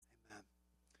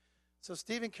So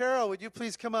Steve and Carol, would you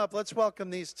please come up? Let's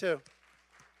welcome these two.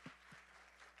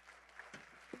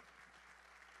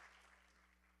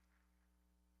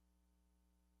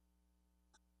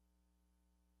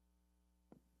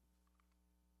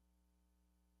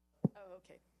 Oh,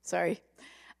 okay. Sorry.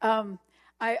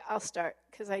 I'll start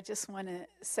because I just want to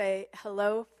say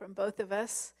hello from both of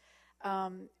us.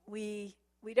 We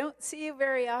don't see you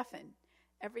very often.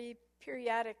 Every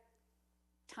periodic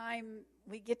time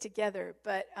we get together,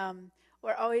 but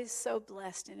we're always so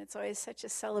blessed, and it's always such a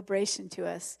celebration to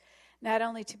us, not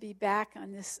only to be back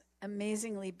on this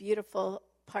amazingly beautiful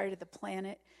part of the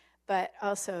planet, but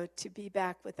also to be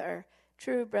back with our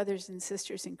true brothers and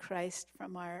sisters in Christ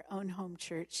from our own home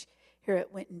church here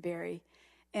at Wintonberry.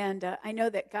 And I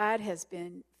know that God has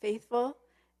been faithful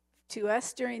to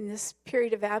us during this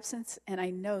period of absence, and I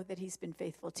know that he's been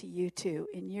faithful to you too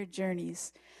in your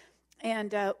journeys.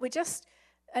 And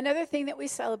another thing that we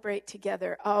celebrate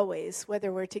together always,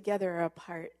 whether we're together or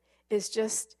apart, is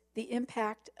just the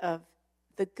impact of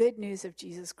the good news of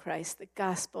Jesus Christ, the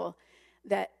gospel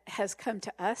that has come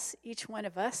to us, each one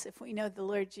of us, if we know the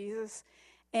Lord Jesus,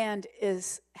 and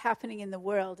is happening in the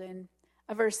world. And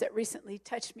a verse that recently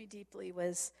touched me deeply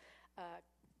was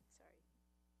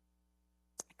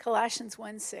Colossians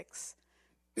 1:6.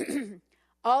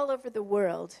 All over the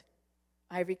world,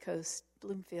 Ivory Coast,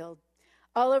 Bloomfield,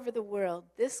 all over the world,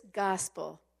 this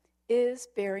gospel is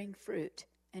bearing fruit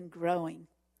and growing,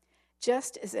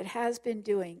 just as it has been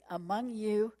doing among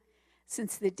you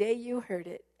since the day you heard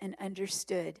it and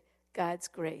understood God's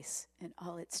grace and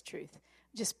all its truth.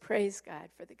 Just praise God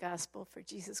for the gospel, for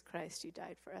Jesus Christ who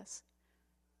died for us.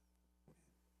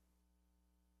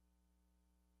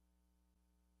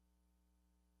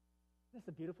 Isn't this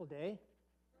a beautiful day?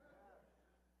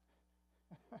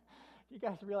 You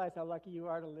guys realize how lucky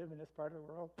you are to live in this part of the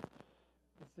world?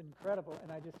 It's incredible. And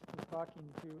I just was talking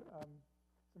to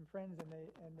some friends, and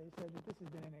they said that this has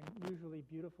been an unusually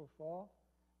beautiful fall.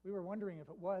 We were wondering if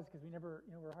it was, because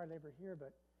we're hardly ever here,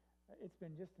 but it's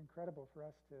been just incredible for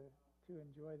us to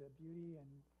enjoy the beauty and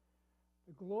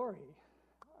the glory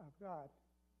of God.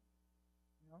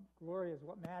 Glory is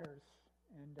what matters,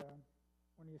 and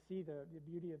when you see the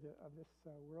beauty of this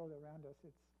world around us,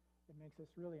 it makes us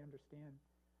really understand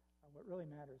what really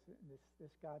matters,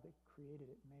 this God that created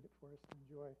it and made it for us to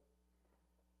enjoy.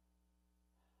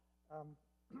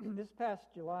 This past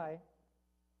July,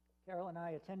 Carol and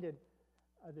I attended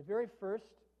the very first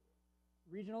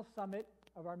regional summit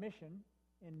of our mission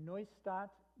in Neustadt,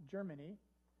 Germany.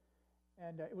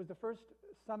 And it was the first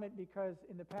summit because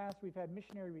in the past we've had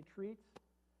missionary retreats,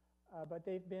 but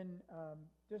they've been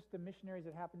just the missionaries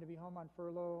that happened to be home on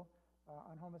furlough,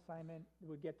 on home assignment,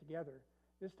 would get together.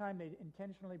 This time they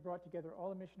intentionally brought together all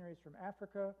the missionaries from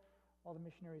Africa, all the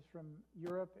missionaries from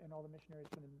Europe, and all the missionaries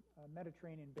from the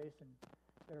Mediterranean basin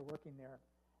that are working there.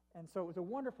 And so it was a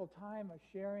wonderful time of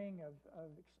sharing, of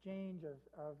exchange,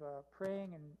 of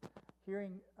praying and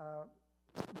hearing,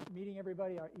 meeting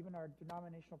everybody. Even our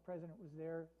denominational president was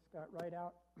there, Scott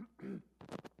Rideout.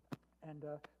 And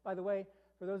by the way,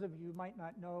 for those of you who might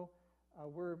not know,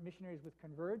 we're missionaries with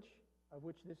Converge, of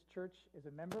which this church is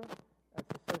a member. That's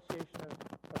the Association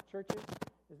of Churches.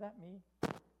 Is that me?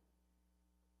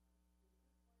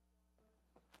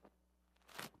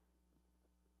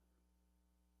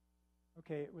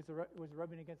 Okay, it was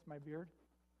rubbing against my beard.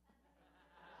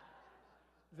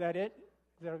 Is that it?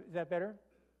 Is that better?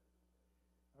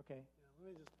 Okay. Yeah,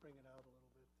 let me just bring it out a little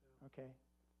bit, too. Okay.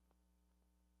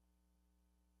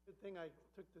 Good thing I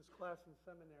took this class in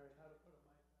seminary, how to put a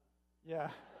mic on.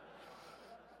 Yeah.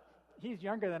 He's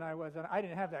younger than I was, and I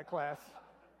didn't have that class.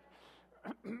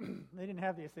 They didn't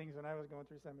have these things when I was going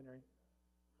through seminary.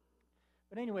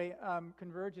 But anyway,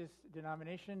 Converge is a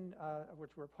denomination of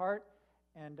which we're part,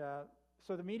 and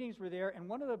so the meetings were there, and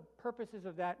one of the purposes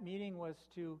of that meeting was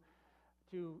to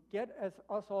get us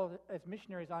all as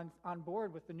missionaries on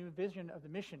board with the new vision of the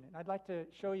mission. And I'd like to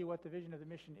show you what the vision of the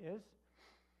mission is.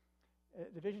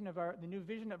 The new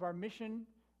vision of our mission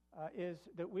is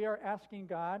that we are asking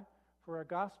God for a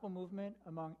gospel movement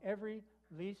among every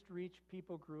least reached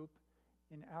people group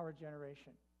in our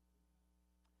generation.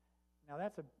 Now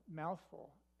that's a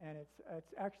mouthful, and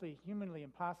it's actually humanly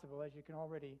impossible, as you can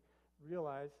already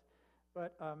realize.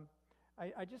 But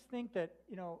I just think that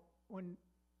when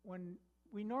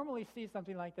we normally see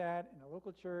something like that in a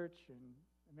local church in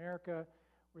America,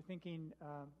 we're thinking,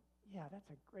 yeah, that's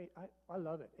a great, I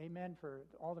love it. Amen for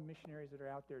all the missionaries that are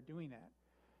out there doing that.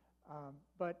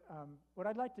 But what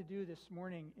I'd like to do this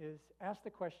morning is ask the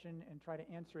question and try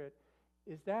to answer it.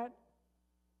 Is that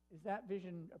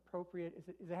vision appropriate?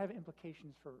 Does it have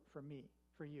implications for me,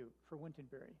 for you, for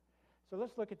Wintonberry? So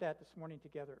let's look at that this morning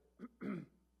together.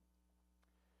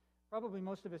 Probably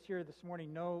most of us here this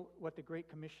morning know what the Great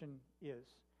Commission is.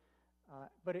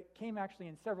 But it came actually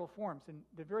in several forms. And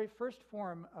the very first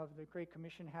form of the Great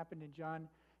Commission happened in John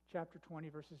chapter 20,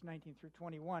 verses 19 through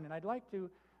 21. And I'd like to,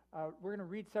 we're going to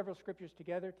read several scriptures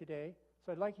together today.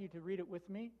 So I'd like you to read it with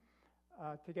me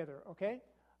together, okay?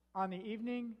 On the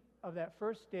evening of that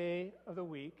first day of the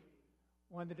week,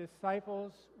 when the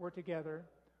disciples were together,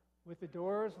 with the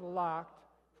doors locked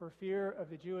for fear of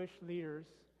the Jewish leaders,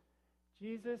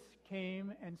 Jesus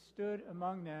came and stood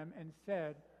among them and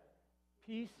said,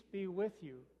 "Peace be with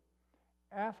you."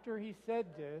 After he said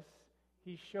this,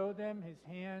 he showed them his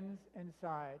hands and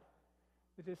side.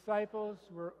 The disciples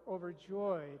were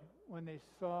overjoyed when they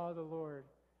saw the Lord.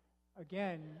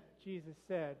 Again, Jesus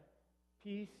said,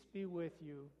 "Peace be with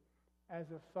you. As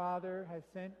the Father has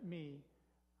sent me,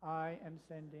 I am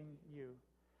sending you."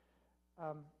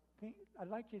 I'd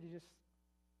like you to just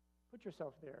put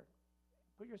yourself there.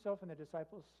 Put yourself in the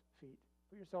disciples' feet.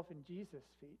 Put yourself in Jesus'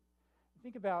 feet.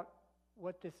 Think about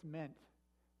what this meant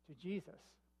to Jesus.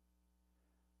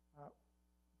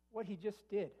 What he just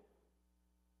did.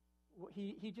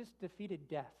 He just defeated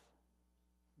death.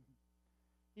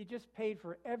 He just paid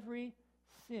for every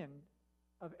sin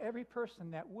of every person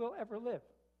that will ever live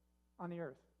on the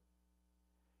earth.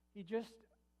 He just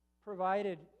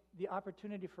provided the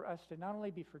opportunity for us to not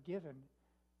only be forgiven,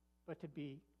 but to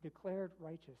be declared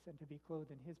righteous and to be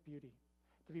clothed in his beauty,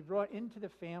 to be brought into the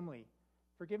family.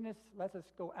 Forgiveness lets us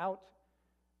go out.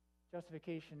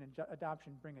 Justification and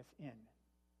adoption bring us in.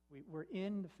 We're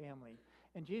in the family.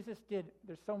 And Jesus did,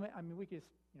 there's so many, we could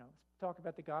talk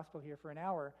about the gospel here for an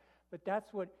hour, but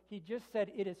that's what, he just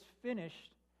said, it is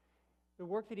finished. The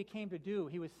work that he came to do,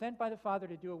 he was sent by the Father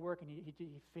to do a work, and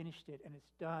he finished it, and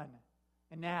it's done.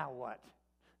 And now what?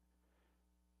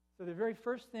 So the very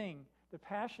first thing, the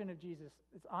passion of Jesus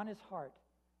that's on his heart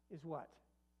is what?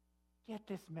 Get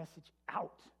this message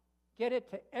out. Get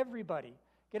it to everybody.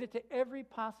 Get it to every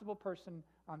possible person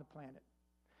on the planet.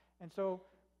 And so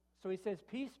he says,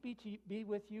 "Peace be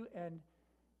with you, and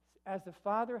as the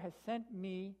Father has sent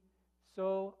me,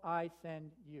 so I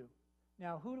send you."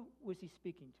 Now, who was he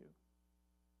speaking to? Is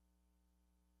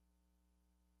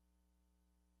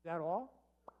that all?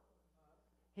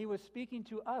 He was speaking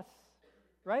to us,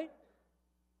 right?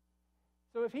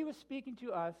 So if he was speaking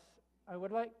to us, I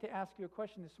would like to ask you a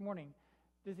question this morning.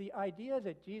 Does the idea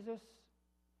that Jesus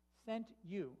sent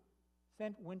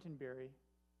Wintonberry,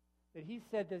 that he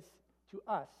said this to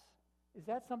us, is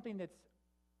that something that's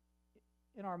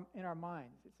in our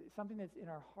minds? It's something that's in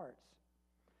our hearts?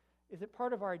 Is it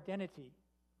part of our identity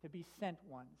to be sent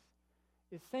ones?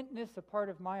 Is sentness a part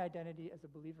of my identity as a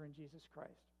believer in Jesus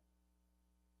Christ?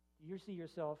 Do you see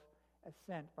yourself as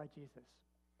sent by Jesus?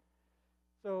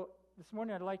 So this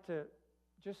morning I'd like to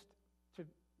just to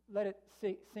let it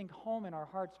sink home in our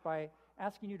hearts by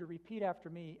asking you to repeat after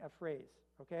me a phrase,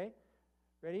 okay?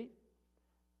 Ready?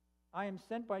 I am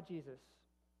sent by Jesus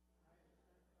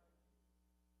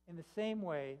in the same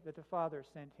way that the Father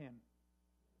sent him.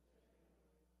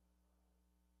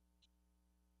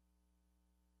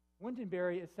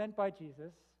 Wintonberry is sent by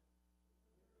Jesus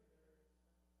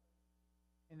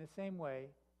in the same way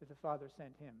that the Father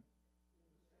sent him.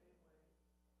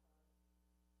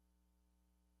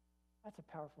 That's a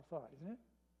powerful thought, isn't it?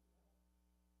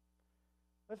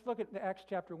 Let's look at Acts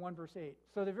chapter 1, verse 8.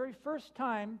 So the very first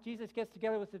time Jesus gets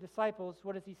together with the disciples,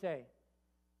 what does he say?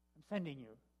 I'm sending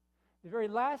you. The very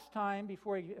last time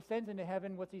before he ascends into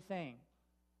heaven, what's he saying?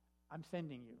 I'm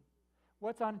sending you.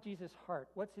 What's on Jesus' heart?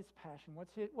 What's his passion?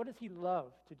 What does he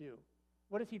love to do?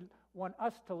 What does he want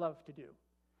us to love to do?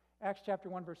 Acts chapter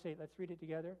 1, verse 8. Let's read it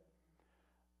together.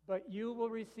 But you will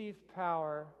receive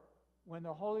power when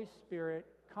the Holy Spirit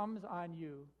comes on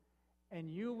you, and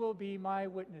you will be my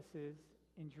witnesses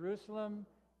in Jerusalem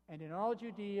and in all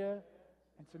Judea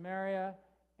and Samaria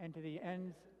and to the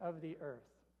ends of the earth.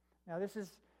 Now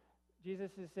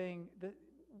Jesus is saying,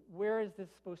 where is this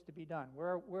supposed to be done?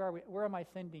 Where am I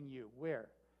sending you? Where?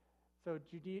 So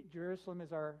Jerusalem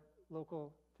is our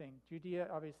local thing. Judea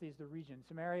obviously is the region.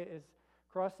 Samaria is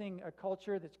crossing a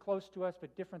culture that's close to us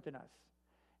but different than us.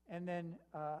 And then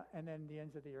the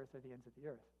ends of the earth are the ends of the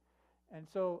earth. And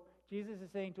so Jesus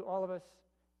is saying to all of us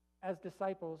as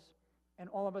disciples and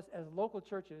all of us as local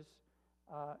churches,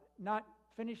 not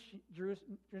finish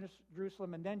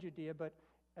Jerusalem and then Judea, but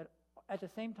at the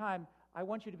same time, I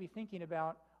want you to be thinking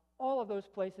about all of those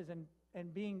places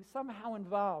and being somehow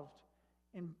involved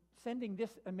in sending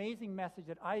this amazing message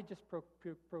that I just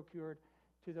procured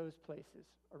to those places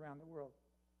around the world.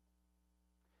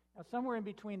 Now, somewhere in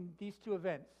between these two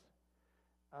events,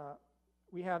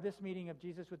 we have this meeting of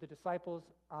Jesus with the disciples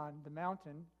on the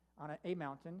mountain, on a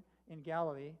mountain in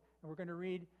Galilee, and we're going to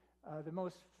read the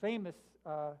most famous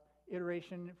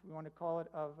iteration, if we want to call it,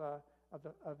 of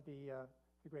the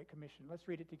Great Commission. Let's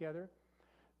read it together.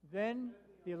 Then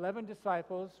the 11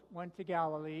 disciples went to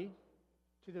Galilee,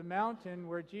 to the mountain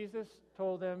where Jesus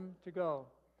told them to go.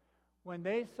 When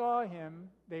they saw him,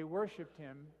 they worshipped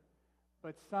him,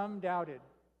 but some doubted.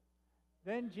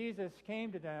 Then Jesus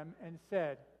came to them and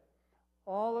said,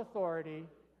 "All authority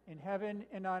in heaven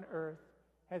and on earth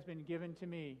has been given to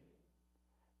me.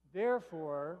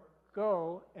 Therefore,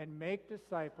 go and make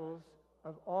disciples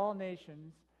of all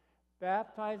nations,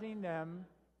 baptizing them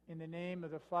in the name of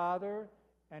the Father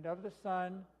and of the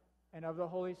Son and of the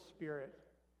Holy Spirit,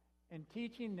 and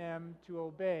teaching them to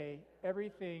obey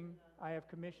everything I have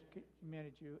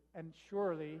commanded you. And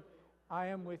surely I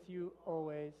am with you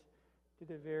always to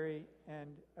the very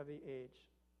end of the age."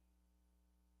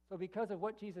 So because of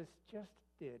what Jesus just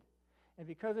did, and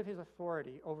because of his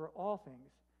authority over all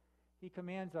things, he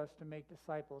commands us to make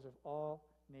disciples of all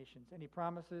nations. And he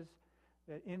promises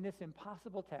that in this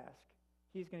impossible task,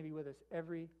 he's going to be with us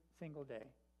every single day,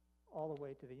 all the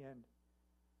way to the end.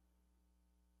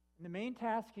 And the main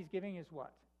task he's giving is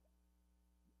what?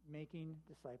 Making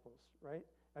disciples, right?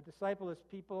 A disciple is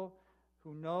people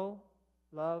who know,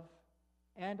 love,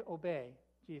 and obey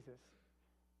Jesus.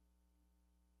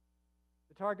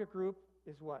 The target group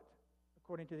is what?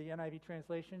 According to the NIV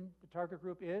translation, the target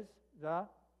group is the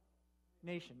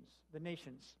nations. The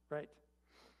nations, right?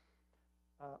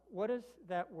 What does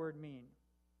that word mean?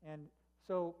 And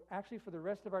so actually for the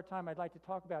rest of our time, I'd like to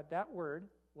talk about that word,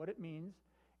 what it means,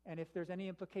 and if there's any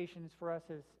implications for us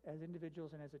as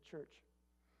individuals and as a church.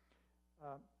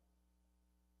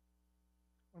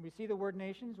 When we see the word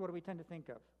nations, what do we tend to think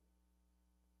of?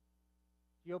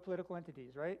 Geopolitical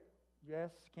entities, right?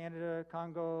 U.S., Canada,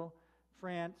 Congo,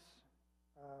 France,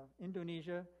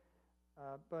 Indonesia.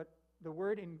 But the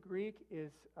word in Greek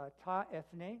is ta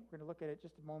ethne. We're going to look at it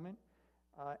just a moment.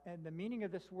 And the meaning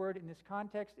of this word in this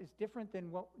context is different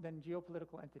than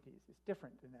geopolitical entities. It's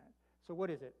different than that. So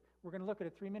what is it? We're going to look at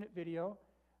a 3-minute video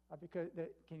because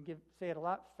that can say it a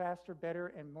lot faster, better,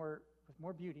 and with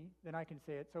more beauty than I can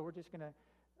say it. So we're just going to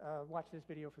watch this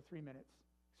video for 3 minutes.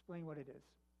 Explain what it is.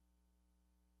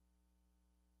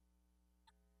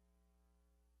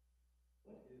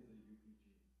 What is a UPG?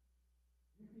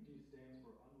 UPG stands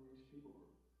for Unreached People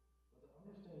Group. But to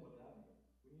understand what that means,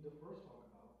 we need to first talk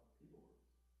about people groups.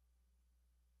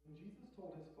 When Jesus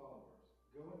told his followers,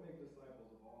 "Go and make disciples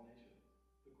of all nations,"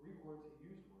 the Greek words he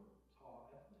used were ta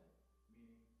ethne,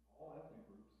 meaning all ethnic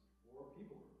groups or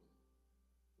people groups.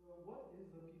 So what is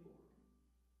a people group?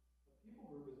 A people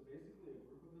group is basically a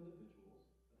group of individuals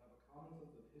that have a common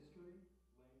sense of history,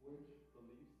 language,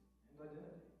 beliefs, and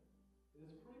identity. It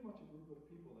is pretty much a group of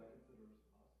people that considers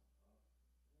us,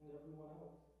 and everyone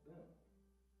else, them.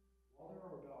 While there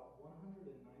are about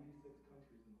 196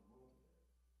 countries in the world today,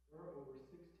 there are over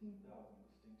 16,000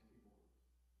 distinct people groups.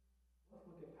 Let's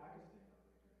look at Pakistan as an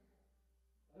example.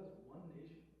 That is one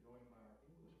nation going by our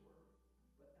English word,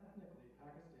 but ethnically,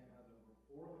 Pakistan has over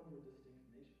 400 distinct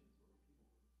nations or people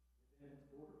groups within its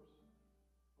borders.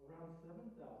 Around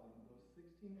 7,000 of those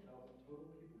 16,000 total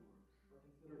people groups are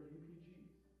considered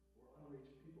UPGs, or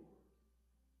unreached people groups.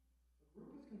 A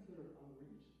group is considered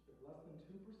unreached if less than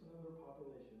 2% of their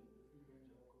population is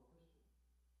evangelical Christian.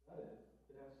 That is,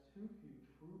 it has too few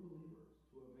true believers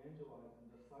to evangelize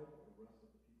and disciple the rest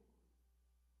of the people group.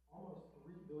 Almost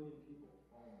 3 billion people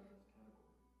fall into this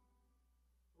category.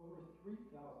 Over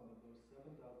 3,000 of those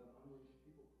 7,000 unreached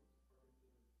people groups are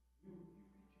considered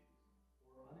UPGs,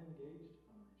 or unengaged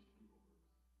unreached people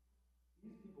groups.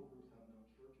 These people groups have no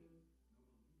churches, no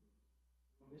believers,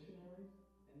 no missionaries,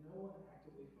 and no one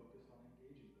actively focused on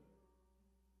engaging them.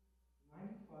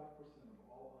 95% of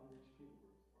all unreached people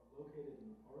groups are located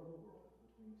in the part of the world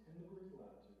between 10 degrees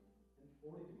latitude and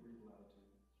 40 degrees latitude,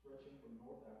 stretching from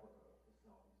North Africa to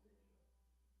Southeast Asia.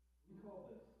 We call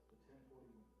this the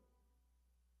 1040 window.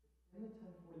 It's in the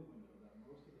 1040 window that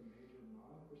most of the major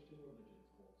non-Christian religions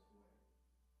hold sway.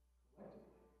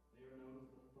 Collectively, they are known as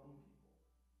the Thumb people,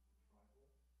 tribal,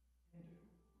 Hindu,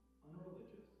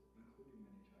 unreligious, including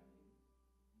many Chinese,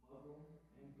 Muslim,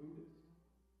 and Buddhist.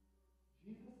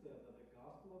 Jesus said that the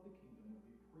gospel of the kingdom would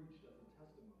be preached as a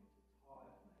testimony to ta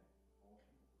ethne, all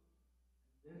people groups,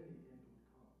 and then the end would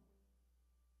come.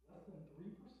 Less than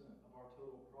 3% of our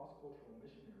total cross-cultural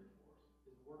missionary force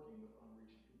is working with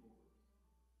unreached people groups.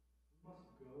 We must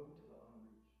go to the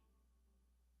unreached.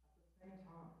 At the same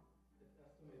time, it's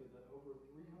estimated that over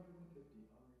 350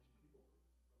 unreached people groups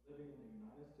are living in the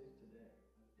United States today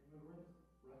as immigrants,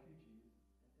 refugees,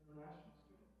 and international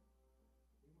students.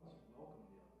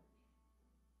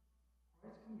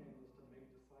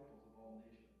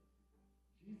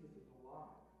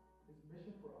 His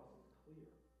mission for us is clear,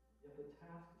 yet the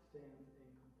task stands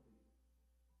incomplete.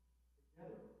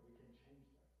 Together, we can change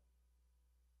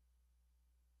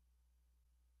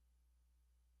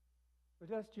that.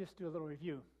 So let's just do a little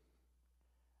review.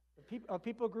 A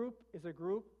people group is a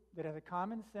group that has a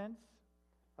common sense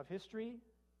of history,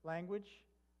 language,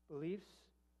 beliefs,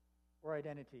 or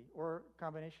identity, or a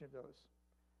combination of those.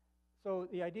 So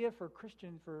the idea for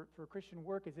Christian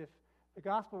work is if the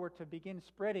gospel were to begin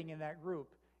spreading in that group,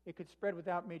 it could spread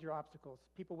without major obstacles.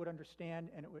 People would understand,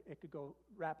 and it could go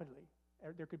rapidly.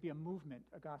 There could be a movement,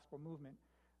 a gospel movement,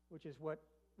 which is what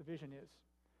the vision is.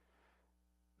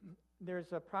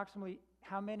 There's approximately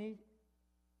how many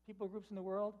people groups in the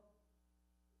world?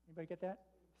 Anybody get that?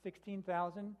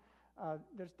 16,000.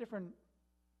 There's different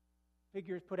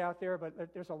figures put out there, but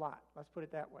there's a lot. Let's put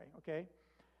it that way, okay?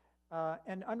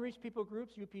 And unreached people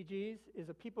groups, UPGs, is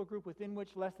a people group within which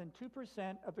less than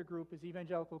 2% of the group is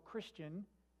evangelical Christian,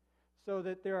 so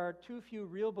that there are too few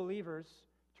real believers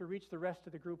to reach the rest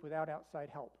of the group without outside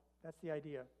help. That's the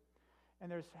idea.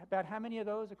 And there's about how many of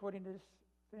those, according to this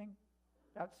thing?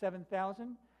 About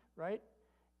 7,000, right?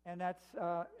 And that's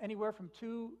anywhere from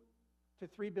 2 to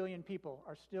 3 billion people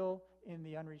are still in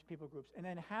the unreached people groups. And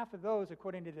then half of those,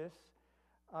 according to this,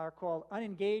 are called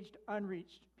unengaged,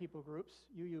 unreached people groups,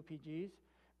 UUPGs,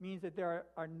 means that there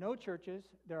are no churches,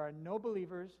 there are no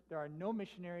believers, there are no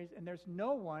missionaries, and there's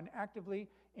no one actively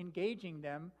engaging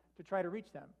them to try to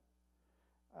reach them.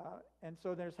 And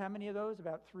so there's how many of those?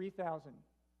 About 3,000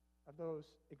 of those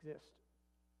exist.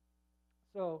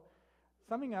 So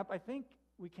summing up, I think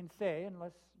we can say,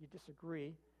 unless you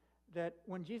disagree, that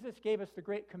when Jesus gave us the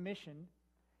Great Commission,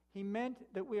 he meant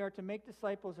that we are to make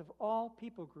disciples of all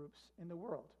people groups in the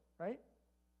world, right?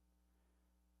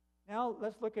 Now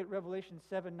let's look at Revelation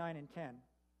 7, 9, and 10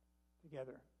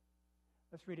 together.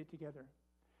 Let's read it together.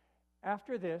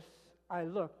 After this, I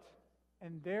looked,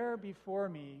 and there before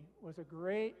me was a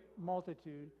great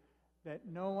multitude that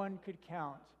no one could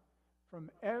count, from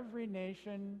every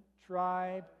nation,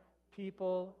 tribe,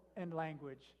 people, and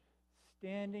language,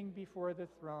 standing before the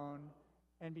throne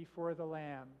and before the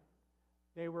Lamb.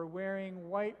 They were wearing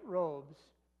white robes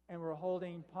and were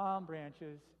holding palm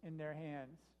branches in their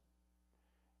hands.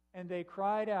 And they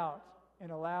cried out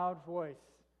in a loud voice,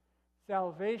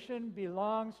 "Salvation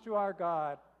belongs to our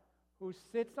God, who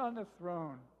sits on the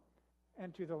throne,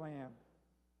 and to the Lamb."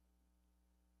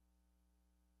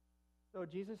 So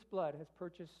Jesus' blood has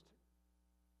purchased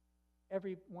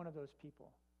every one of those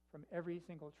people from every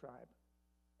single tribe.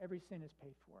 Every sin is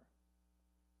paid for.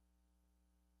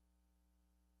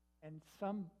 And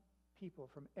some people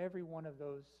from every one of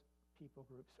those people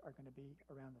groups are going to be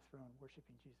around the throne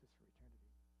worshiping Jesus for eternity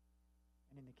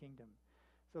and in the kingdom.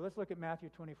 So let's look at Matthew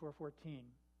 24:14.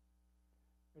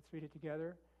 Let's read it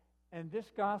together. And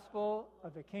this gospel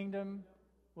of the kingdom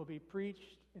will be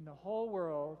preached in the whole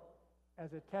world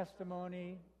as a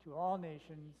testimony to all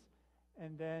nations,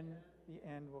 and then the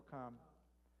end will come.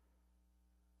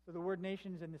 So the word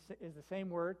nations is the same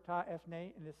word, ta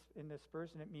ethne, in this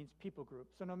verse, and it means people group.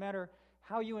 So no matter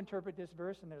how you interpret this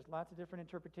verse, and there's lots of different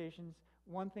interpretations,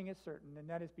 one thing is certain, and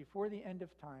that is before the end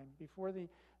of time, before the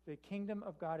kingdom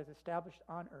of God is established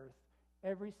on earth,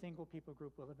 every single people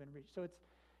group will have been reached. So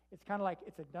it's kind of like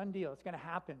it's a done deal. It's going to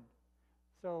happen.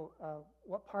 So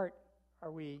what part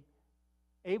are we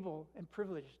able and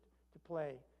privileged to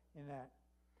play in that?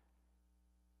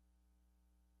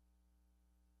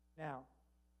 Now,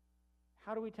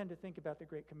 how do we tend to think about the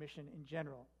Great Commission in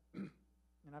general?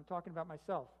 And I'm talking about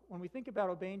myself. When we think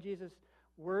about obeying Jesus'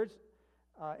 words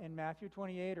in Matthew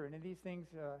 28 or any of these things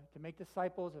to make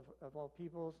disciples of all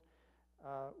peoples,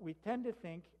 we tend to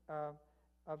think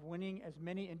of winning as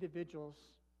many individuals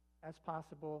as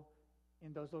possible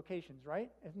in those locations,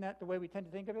 right? Isn't that the way we tend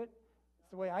to think of it?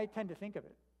 It's the way I tend to think of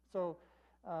it. So,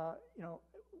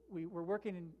 we're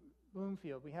working in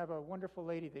Bloomfield. We have a wonderful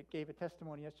lady that gave a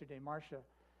testimony yesterday, Marcia,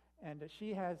 and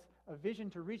she has a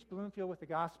vision to reach Bloomfield with the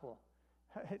gospel.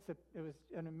 It was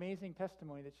an amazing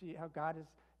testimony that how God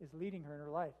is leading her in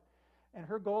her life. And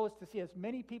her goal is to see as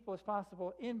many people as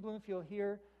possible in Bloomfield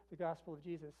hear the gospel of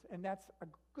Jesus. And that's a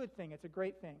good thing. It's a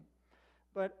great thing.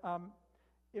 But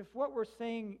if what we're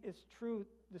saying is true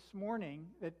this morning,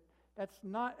 that's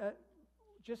not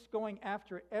just going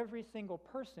after every single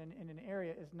person in an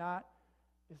area is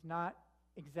not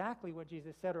exactly what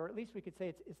Jesus said, or at least we could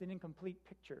say it's an incomplete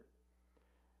picture.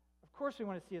 Of course we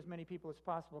want to see as many people as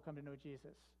possible come to know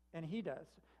Jesus, and he does.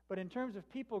 But in terms of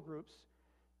people groups,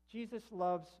 Jesus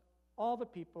loves all the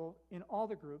people in all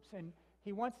the groups, and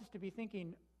he wants us to be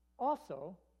thinking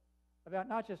also about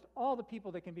not just all the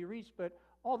people that can be reached, but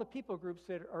all the people groups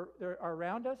that are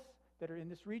around us, that are in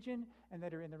this region and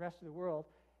that are in the rest of the world,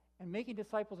 and making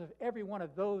disciples of every one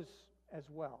of those as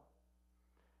well.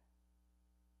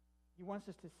 He wants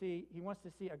to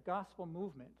see a gospel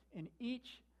movement in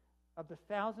each of the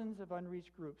thousands of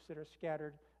unreached groups that are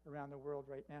scattered around the world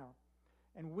right now.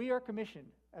 And we are commissioned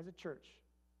as a church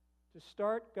to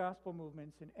start gospel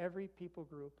movements in every people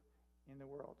group in the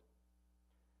world.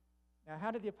 Now,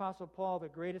 how did the Apostle Paul, the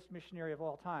greatest missionary of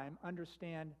all time,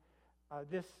 understand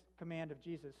this command of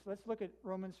Jesus? Let's look at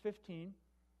Romans 15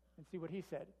 and see what he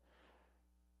said.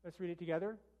 Let's read it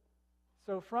together.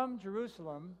 So from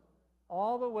Jerusalem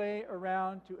all the way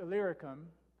around to Illyricum,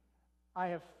 I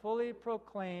have fully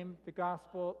proclaimed the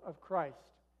gospel of Christ.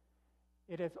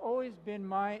 It has always been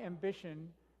my ambition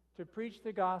to preach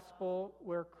the gospel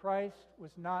where Christ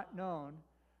was not known,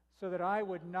 so that I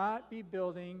would not be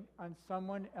building on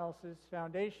someone else's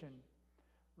foundation.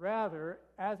 Rather,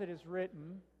 as it is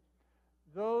written,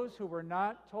 those who were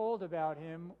not told about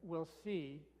him will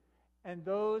see, and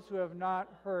those who have not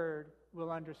heard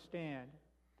will understand.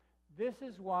 This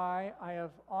is why I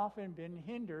have often been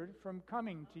hindered from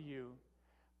coming to you.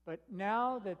 But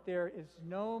now that there is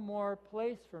no more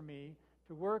place for me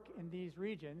to work in these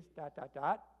regions, ...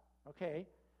 Okay,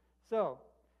 so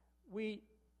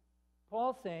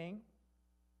Paul's saying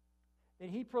that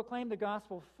he proclaimed the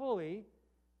gospel fully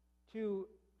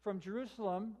from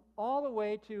Jerusalem all the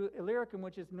way to Illyricum,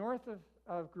 which is north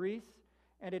of Greece,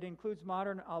 and it includes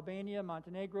modern Albania,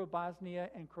 Montenegro, Bosnia,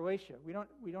 and Croatia.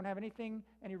 We don't have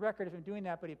any record of him doing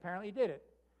that, but he apparently did it.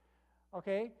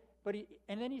 Okay,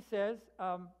 and then he says,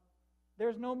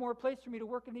 there's no more place for me to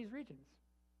work in these regions.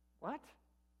 What?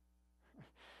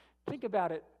 Think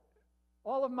about it.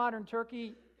 All of modern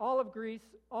Turkey, all of Greece,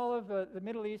 all of the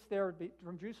Middle East, there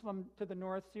from Jerusalem to the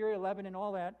north, Syria, Lebanon,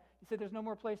 all that. He said, there's no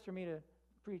more place for me to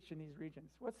preach in these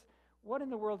regions. What in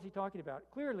the world is he talking about?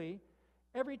 Clearly,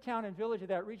 every town and village of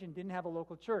that region didn't have a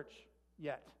local church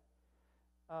yet.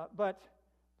 But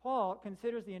Paul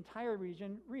considers the entire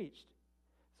region reached.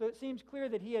 So it seems clear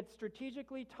that he had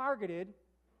strategically targeted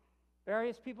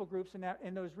various people groups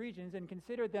in those regions and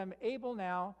considered them able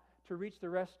now to reach the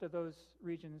rest of those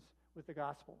regions with the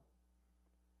gospel.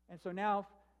 And so now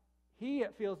he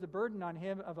feels the burden on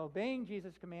him of obeying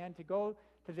Jesus' command to go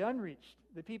to the unreached,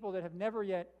 the people that have never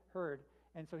yet heard.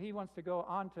 And so he wants to go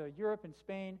on to Europe and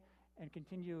Spain and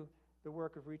continue the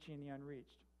work of reaching the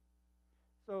unreached.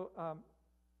 So,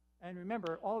 and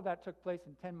remember, all of that took place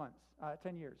in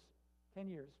 10 years. 10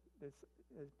 years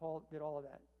as Paul did all of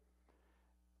that.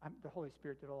 The Holy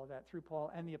Spirit did all of that through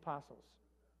Paul and the apostles.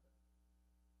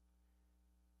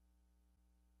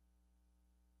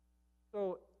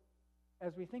 So,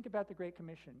 as we think about the Great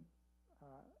Commission,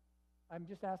 I'm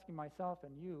just asking myself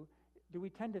and you, do we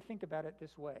tend to think about it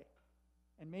this way?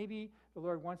 And maybe the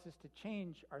Lord wants us to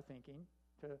change our thinking,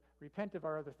 to repent of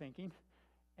our other thinking,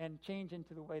 and change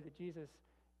into the way that Jesus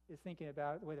is thinking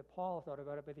about it, the way that Paul thought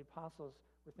about it, but the apostles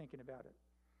were thinking about it.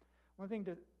 One thing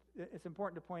it's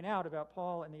important to point out about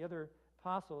Paul and the other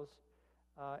apostles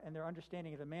and their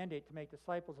understanding of the mandate to make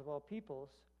disciples of all peoples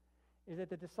is that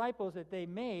the disciples that they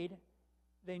made,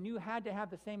 they knew had to have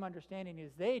the same understanding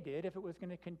as they did if it was going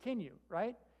to continue,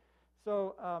 right?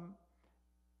 So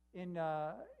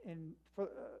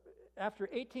after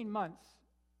 18 months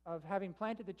of having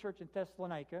planted the church in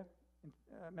Thessalonica,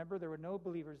 remember there were no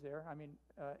believers there.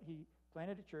 He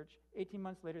planted a church. 18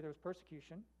 months later there was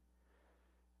persecution.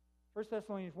 1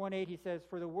 Thessalonians 1:8, he says,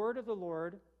 "For the word of the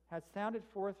Lord has sounded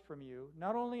forth from you,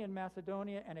 not only in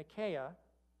Macedonia and Achaia."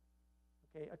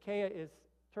 Okay, Achaia is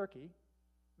Turkey.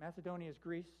 Macedonia is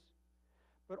Greece.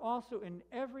 "But also in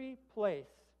every place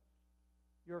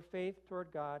your faith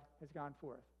toward God has gone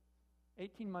forth."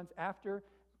 18 months after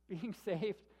being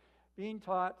saved, being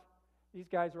taught, these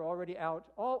guys are already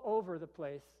out all over the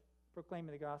place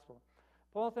proclaiming the gospel.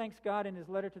 Paul thanks God in his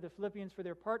letter to the Philippians for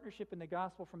their partnership in the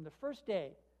gospel from the first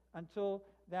day until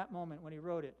that moment when he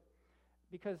wrote it.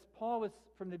 Because Paul was,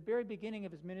 from the very beginning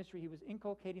of his ministry, he was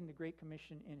inculcating the Great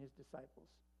Commission in his disciples.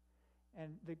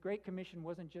 And the Great Commission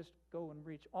wasn't just go and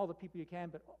reach all the people you can,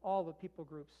 but all the people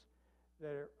groups that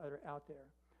are out there.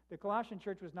 The Colossian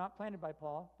church was not planted by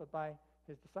Paul, but by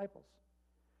his disciples.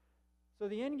 So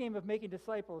the end game of making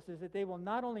disciples is that they will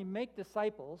not only make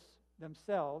disciples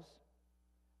themselves,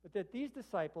 but that these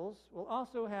disciples will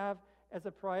also have as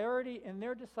a priority in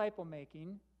their disciple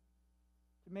making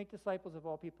to make disciples of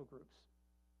all people groups,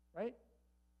 right?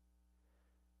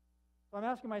 So I'm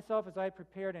asking myself as I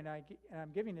prepared and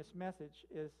I'm giving this message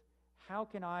is, how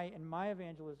can I, in my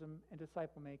evangelism and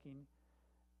disciple making,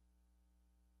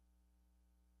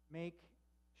 make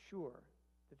sure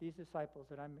that these disciples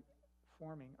that I'm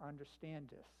forming understand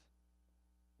this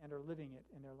and are living it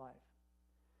in their life.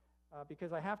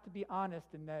 Because I have to be honest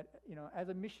in that, as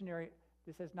a missionary,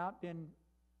 this has not been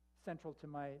central to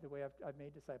the way I've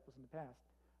made disciples in the past.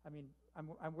 I mean,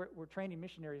 we're training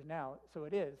missionaries now, so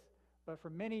it is. But for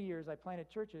many years, I planted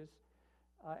churches,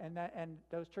 and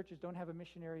those churches don't have a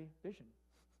missionary vision.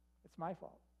 It's my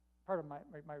fault, part of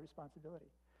my responsibility.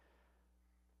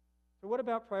 So what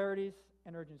about priorities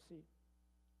and urgency?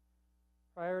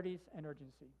 Priorities and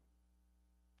urgency.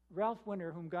 Ralph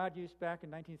Winter, whom God used back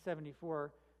in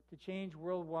 1974 to change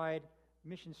worldwide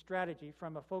mission strategy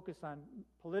from a focus on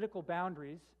political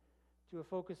boundaries to a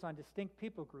focus on distinct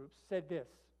people groups, said this: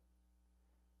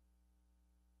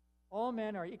 all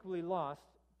men are equally lost,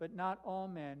 but not all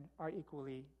men are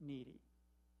equally needy.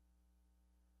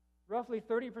 Roughly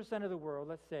 30% of the world,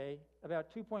 let's say,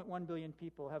 about 2.1 billion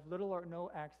people, have little or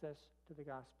no access to the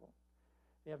gospel.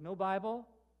 They have no Bible,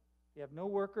 they have no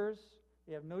workers,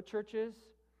 they have no churches,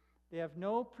 they have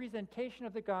no presentation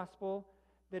of the gospel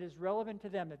that is relevant to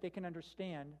them, that they can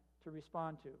understand to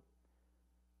respond to.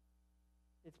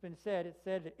 It's said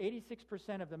that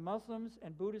 86% of the Muslims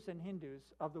and Buddhists and Hindus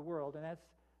of the world, and that's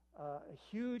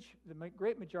the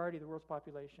great majority of the world's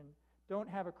population, don't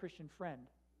have a Christian friend.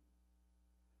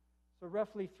 So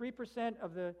roughly 3%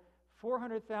 of the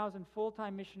 400,000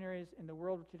 full-time missionaries in the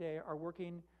world today are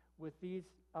working with these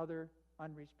other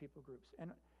unreached people groups.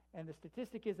 And the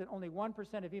statistic is that only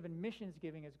 1% of even missions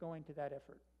giving is going to that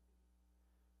effort.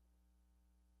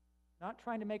 Not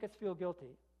trying to make us feel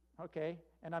guilty, okay?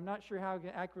 And I'm not sure how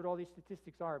accurate all these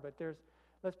statistics are, but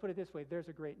let's put it this way, there's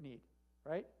a great need,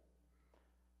 right?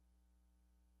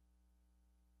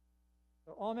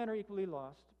 So all men are equally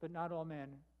lost, but not all men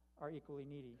are equally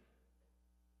needy.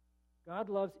 God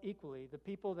loves equally the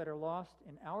people that are lost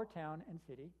in our town and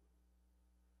city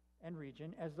and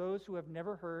region as those who have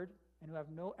never heard and who have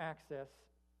no access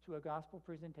to a gospel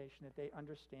presentation that they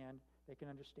can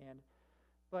understand.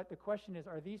 But the question is,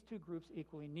 are these two groups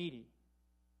equally needy?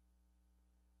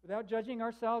 Without judging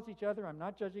ourselves, each other, I'm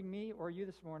not judging me or you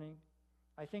this morning,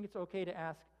 I think it's okay to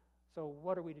ask, so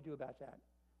what are we to do about that?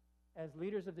 As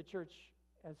leaders of the church,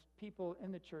 as people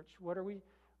in the church, what are we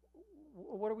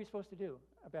supposed to do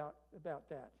about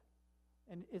that?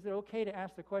 And is it okay to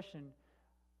ask the question,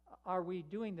 are we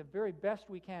doing the very best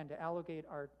we can to allocate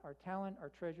our talent,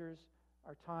 our treasures,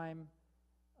 our time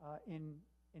in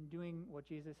doing what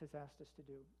Jesus has asked us to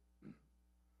do?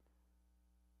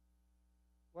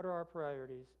 What are our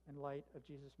priorities in light of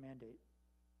Jesus' mandate?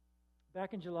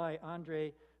 Back in July,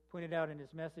 Andre pointed out in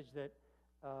his message that,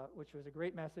 which was a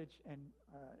great message, and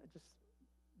just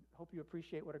hope you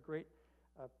appreciate what a great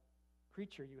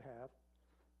preacher you have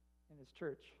in his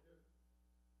church.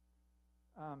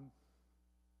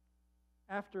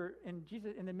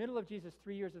 In the middle of Jesus'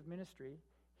 3 years of ministry,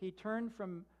 he turned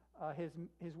from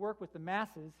his work with the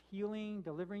masses, healing,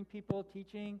 delivering people,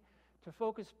 teaching, to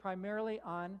focus primarily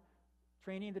on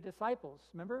training the disciples.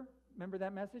 Remember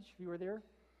that message, if you were there?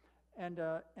 And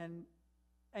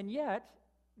yet,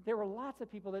 there were lots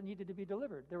of people that needed to be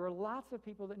delivered. There were lots of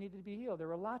people that needed to be healed. There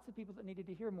were lots of people that needed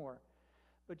to hear more.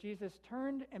 But Jesus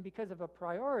turned, and because of a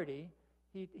priority,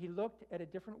 he looked at a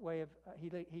different way of. He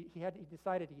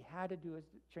decided he had to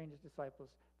train his disciples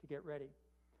to get ready.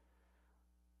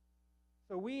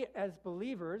 So we, as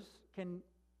believers, can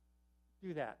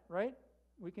do that, right?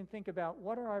 We can think about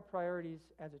what are our priorities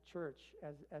as a church,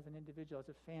 as an individual, as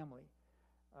a family,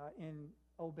 in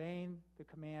obeying the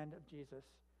command of Jesus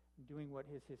and doing what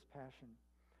is his passion.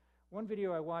 One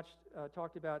video I watched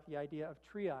talked about the idea of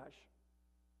triage.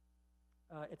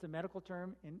 It's a medical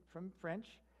term from French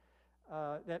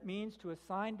that means to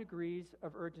assign degrees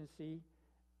of urgency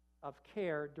of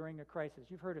care during a crisis.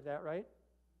 You've heard of that, right?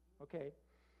 Okay.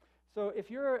 So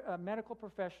if you're a medical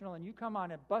professional and you come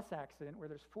on a bus accident where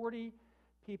there's 40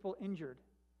 people injured,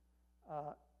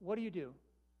 what do?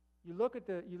 You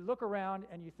look around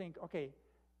and you think, okay,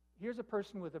 here's a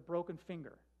person with a broken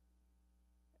finger.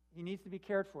 He needs to be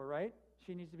cared for, right?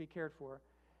 She needs to be cared for.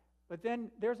 But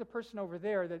then there's a person over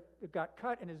there that got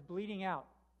cut and is bleeding out.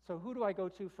 So who do I go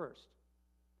to first?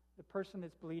 The person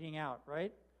that's bleeding out,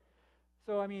 right?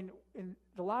 So, I mean,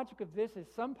 the logic of this is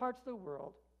some parts of the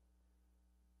world,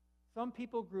 some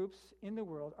people groups in the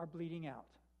world are bleeding out.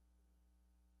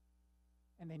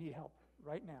 And they need help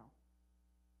right now.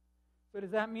 So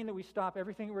does that mean that we stop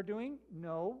everything we're doing?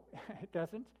 No, it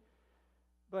doesn't.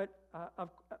 But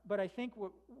I think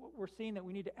we're seeing that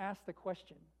we need to ask the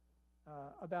question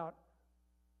about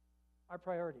our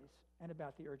priorities and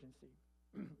about the urgency.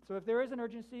 So if there is an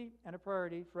urgency and a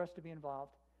priority for us to be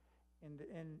involved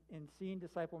in seeing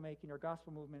disciple making or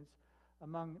gospel movements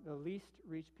among the least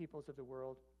reached peoples of the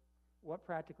world, what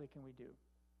practically can we do?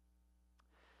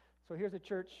 So here's a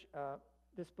church.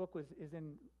 This book is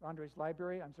in Andre's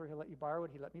library. I'm sure he'll let you borrow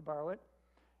it. He let me borrow it.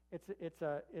 It's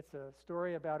a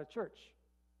story about a church,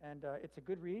 and it's a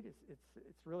good read.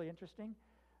 It's really interesting,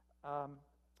 and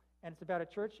it's about a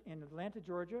church in Atlanta,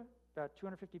 Georgia, about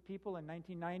 250 people in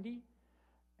 1990,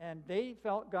 and they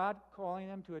felt God calling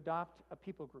them to adopt a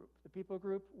people group. The people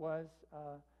group was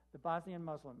the Bosnian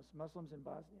Muslims in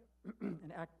Bosnia,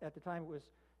 and at the time it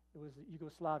was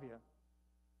Yugoslavia.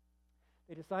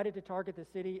 They decided to target the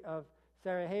city of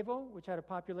Sarajevo, which had a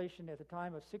population at the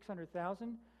time of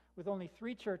 600,000, with only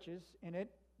 3 churches in it,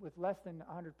 with less than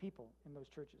 100 people in those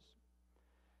churches.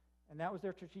 And that was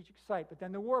their strategic site. But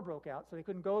then the war broke out, so they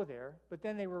couldn't go there. But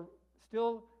then they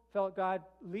still felt God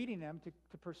leading them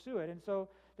to pursue it. And so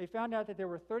they found out that there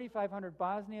were 3,500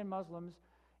 Bosnian Muslims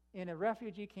in a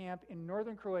refugee camp in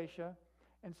northern Croatia.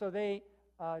 And so they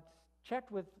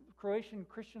checked with Croatian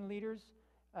Christian leaders,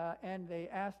 and they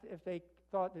asked if they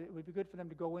thought that it would be good for them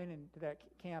to go into that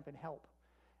camp and help.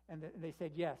 And they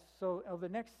said yes. So over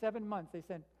the next 7 months, they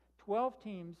sent 12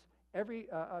 teams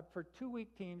for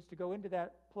 2-week teams to go into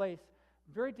that place.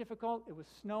 Very difficult. It was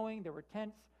snowing. There were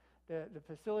tents. The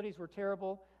facilities were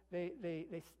terrible. They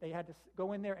had to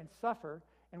go in there and suffer.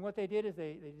 And what they did is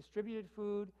they distributed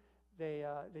food. They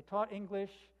taught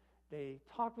English. They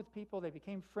talked with people. They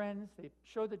became friends. They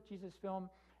showed the Jesus film.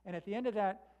 And at the end of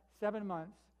that 7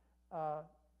 months,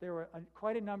 there were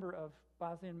quite a number of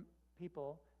Bosnian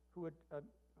people who had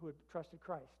trusted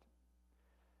Christ.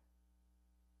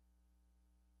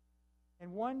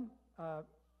 And one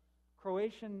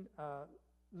Croatian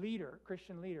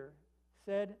Christian leader,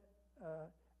 said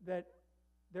that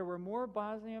there were more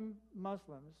Bosnian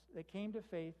Muslims that came to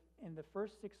faith in the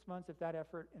first 6 months of that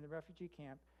effort in the refugee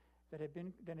camp than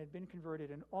had been converted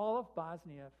in all of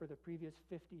Bosnia for the previous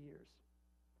 50 years.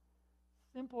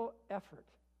 Simple effort.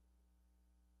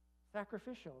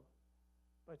 Sacrificial,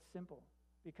 but simple,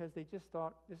 because they just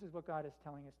thought, this is what God is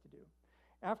telling us to do.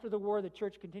 After the war, the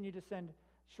church continued to send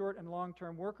short and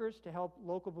long-term workers to help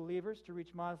local believers to reach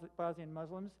Bosnian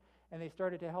Muslims, and they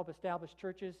started to help establish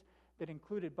churches that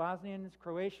included Bosnians,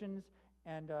 Croatians,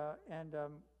 and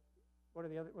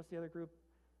what's the other group?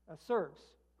 Serbs,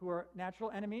 who are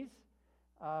natural enemies,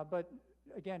 but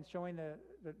again, showing the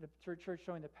church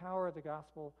showing the power of the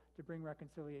gospel to bring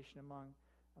reconciliation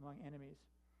among enemies.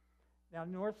 Now,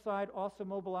 Northside also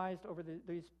mobilized over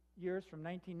these years from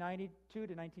 1992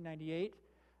 to 1998,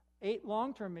 8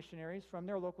 long-term missionaries from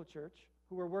their local church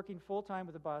who were working full-time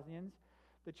with the Bosnians.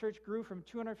 The church grew from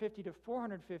 250 to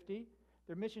 450.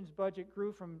 Their missions budget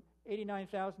grew from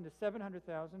 $89,000 to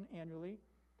 $700,000 annually.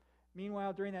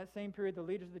 Meanwhile, during that same period, the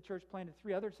leaders of the church planted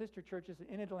 3 other sister churches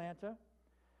in Atlanta.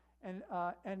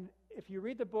 And if you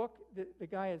read the book, the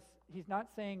guy he's not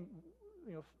saying,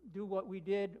 do what we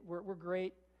did, we're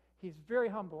great. He's very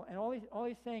humble, and all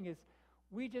he's saying is,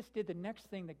 we just did the next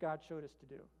thing that God showed us to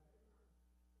do.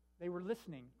 They were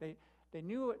listening. They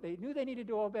knew they needed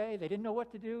to obey. They didn't know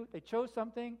what to do. They chose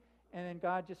something, and then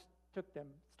God just took them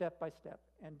step by step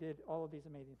and did all of these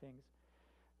amazing things.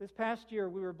 This past year,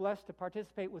 we were blessed to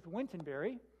participate with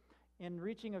Wintonberry in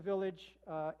reaching a village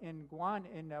in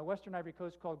western Ivory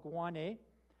Coast called Guané,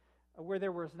 where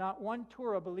there was not one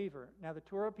Tura believer. Now, the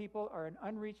Tura people are an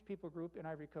unreached people group in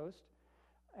Ivory Coast.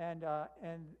 And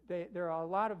there are a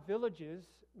lot of villages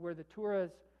where the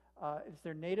Turas, it's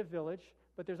their native village,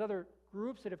 but there's other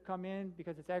groups that have come in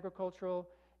because it's agricultural,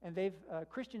 and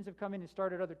Christians have come in and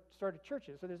started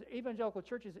churches. So there's evangelical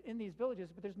churches in these villages,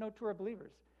 but there's no Tura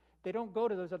believers. They don't go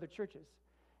to those other churches.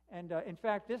 And in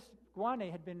fact, this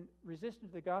Guané had been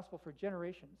resistant to the gospel for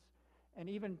generations, and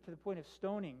even to the point of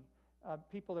stoning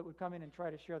people that would come in and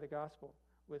try to share the gospel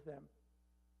with them.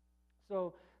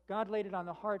 So God laid it on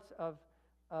the hearts of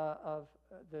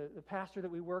the pastor that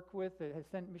we work with that has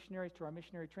sent missionaries to our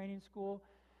missionary training school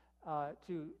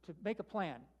to make a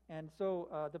plan. And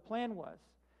so the plan was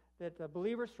that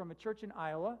believers from a church in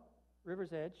Iowa,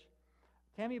 River's Edge,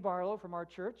 Tammy Barlow from our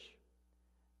church,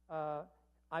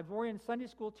 Ivorian Sunday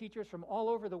school teachers from all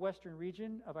over the western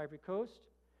region of Ivory Coast,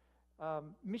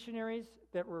 missionaries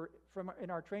that were in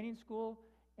our training school,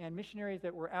 and missionaries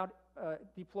that were out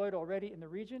deployed already in the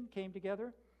region came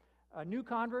together. New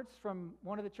converts from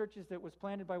one of the churches that was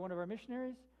planted by one of our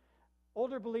missionaries,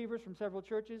 older believers from several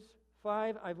churches,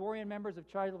 5 Ivorian members of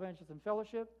Child Evangelism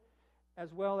Fellowship,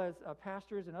 as well as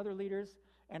pastors and other leaders,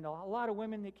 and a lot of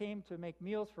women that came to make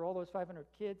meals for all those 500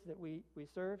 kids that we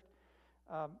served.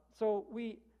 So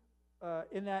we,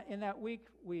 in the week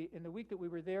that we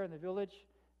were there in the village,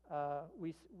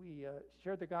 we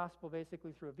shared the gospel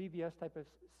basically through a VBS type of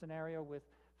scenario with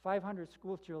 500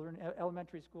 school children,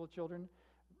 elementary school children,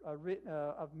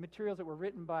 of materials that were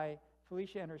written by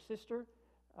Felicia and her sister.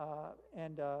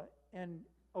 And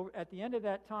at the end of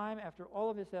that time, after all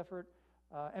of this effort,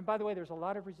 and by the way, there's a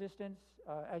lot of resistance,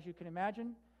 as you can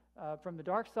imagine, from the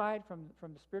dark side, from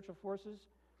the spiritual forces.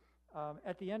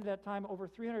 At the end of that time, over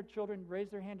 300 children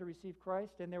raised their hand to receive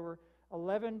Christ, and there were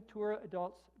 11 Torah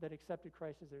adults that accepted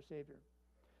Christ as their Savior.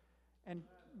 And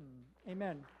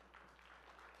amen.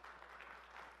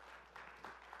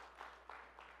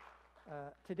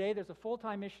 Today, there's a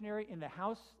full-time missionary in the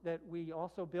house that we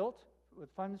also built with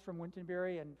funds from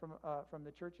Wintonberry and from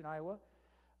the church in Iowa.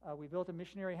 We built a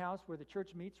missionary house where the church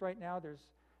meets right now. There's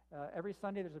every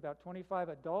Sunday there's about 25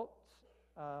 adults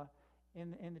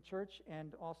in the church,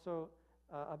 and also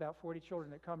about 40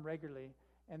 children that come regularly.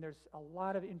 And there's a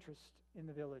lot of interest in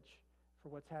the village for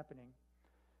what's happening.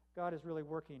 God is really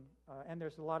working, and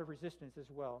there's a lot of resistance as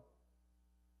well.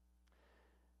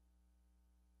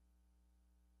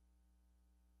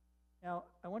 Now,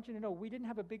 I want you to know we didn't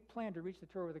have a big plan to reach the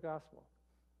Torah with the gospel.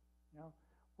 You know,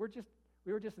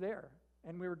 we were just there,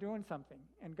 and we were doing something,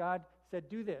 and God said,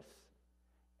 "Do this,"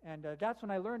 and that's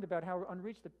when I learned about how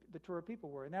unreached the Torah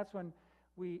people were, and that's when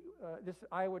this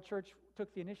Iowa church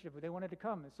took the initiative. They wanted to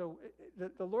come, and so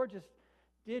the Lord just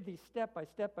did these step by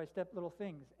step little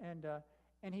things, and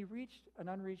He reached an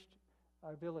unreached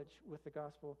village with the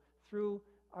gospel through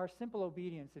our simple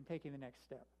obedience in taking the next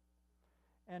step.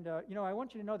 And, I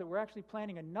want you to know that we're actually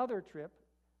planning another trip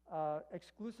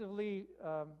exclusively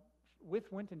with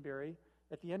Wintonberry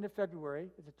at the end of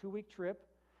February. It's a 2-week trip.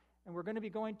 And we're going to be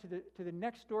going to the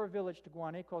next door village to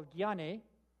Guane called Gyane.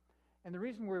 And the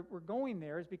reason we're going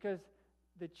there is because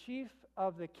the chief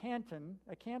of the canton,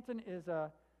 a canton is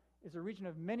a region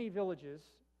of many villages.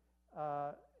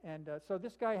 So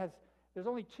this guy there's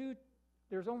only two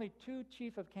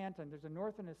chief of canton. There's a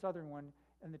north and a southern one,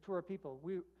 and the Torah people.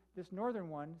 This northern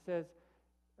one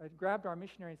grabbed our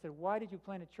missionary and said, "Why did you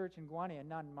plant a church in Guane and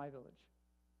not in my village?"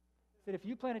 He said, "If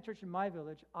you plant a church in my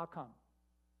village, I'll come."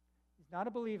 He's not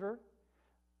a believer,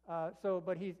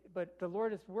 but the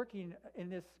Lord is working in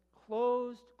this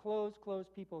closed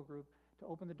people group to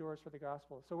open the doors for the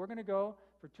gospel. So we're going to go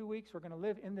for 2 weeks. We're going to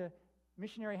live in the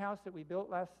missionary house that we built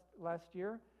last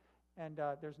year, and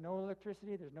there's no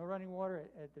electricity, there's no running water.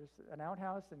 There's an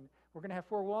outhouse, and we're going to have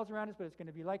 4 walls around us, but it's going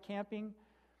to be like camping.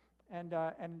 And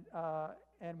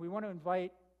we want to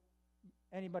invite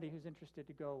anybody who's interested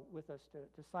to go with us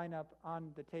to sign up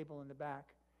on the table in the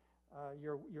back.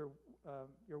 You're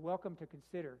welcome to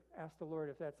consider. Ask the Lord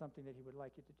if that's something that He would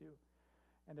like you to do.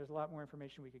 And there's a lot more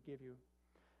information we could give you.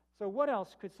 So what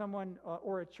else could someone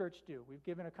or a church do? We've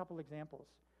given a couple examples.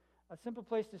 A simple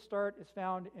place to start is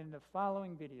found in the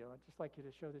following video. I'd just like you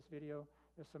to show this video.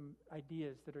 There's some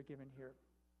ideas that are given here.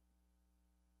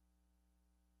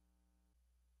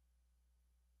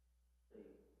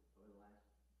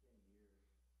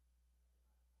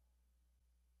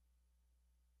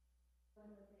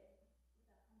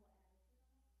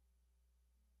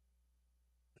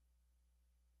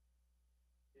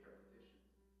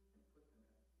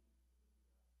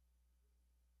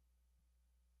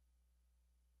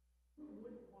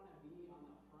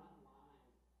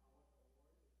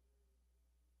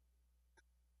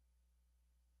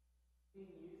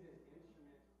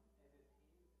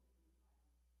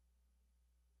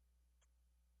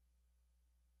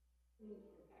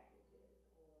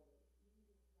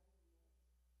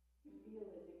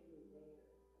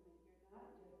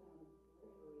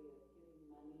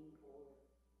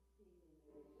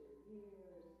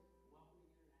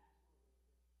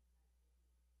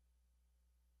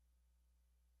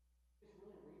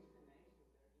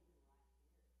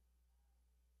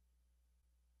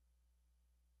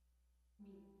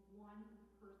 One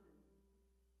person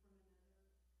from another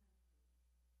country,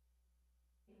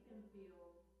 make them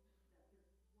feel that there's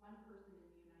one person in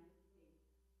the United States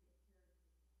that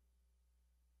cares this much.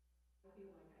 I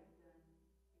feel like I've done exactly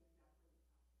the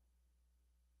opposite.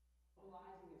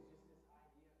 Mobilizing is just this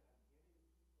idea of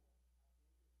giving people a bigger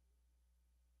picture,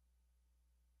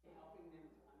 helping them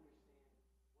to understand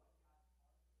what God's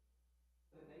heart is,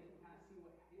 so that they can kind of see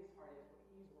what His heart is, what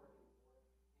He's working for,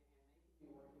 and they can be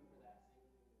working for that same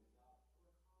thing themselves.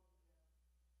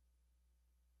 We're called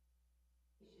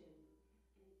to go.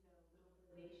 And so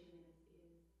mobilization is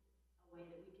a way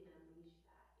that we can unleash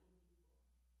that in people.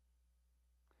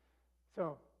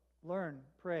 So, learn,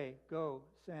 pray, go,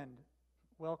 send,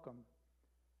 welcome,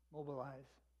 mobilize.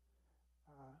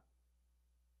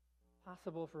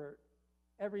 Possible for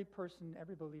every person,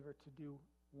 every believer to do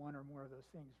one or more of those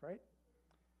things, right?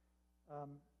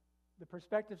 The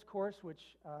Perspectives course, which,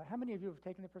 how many of you have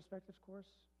taken the Perspectives course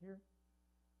here?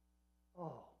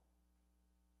 Oh,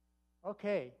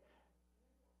 okay.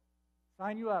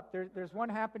 Sign you up. There's one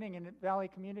happening in Valley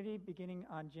Community beginning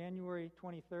on January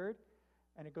 23rd,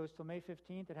 and it goes till May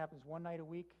 15th. It happens one night a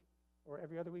week or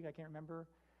every other week, I can't remember.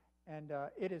 And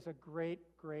it is a great,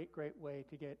 great, great way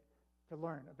to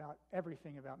learn about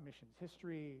everything about missions,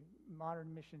 history,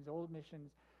 modern missions, old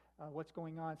missions, what's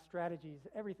going on, strategies,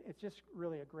 everything. It's just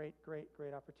really a great, great,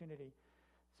 great opportunity.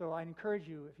 So I encourage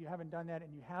you, if you haven't done that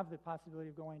and you have the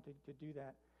possibility of going, to do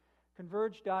that.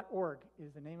 Converge.org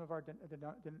is the name of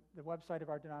the website of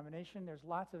our denomination. There's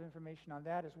lots of information on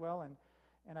that as well.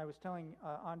 And I was telling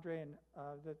Andre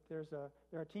that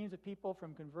there are teams of people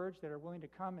from Converge that are willing to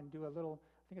come and do a little,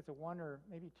 I think it's a 1 or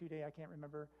maybe 2 day, I can't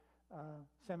remember,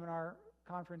 seminar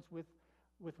conference with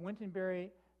Wintonberry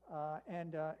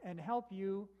and help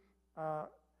you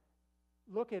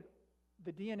look at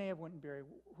the DNA of Wintonberry.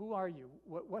 Who are you?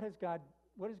 What has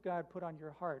God put on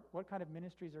your heart? What kind of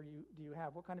ministries do you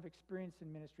have? What kind of experience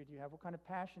in ministry do you have? What kind of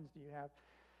passions do you have?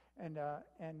 And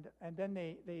then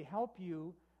they help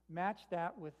you match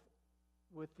that with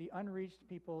the unreached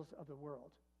peoples of the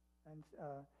world.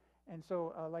 And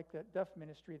so like the deaf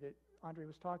ministry that Andre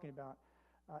was talking about,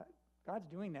 God's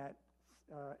doing that.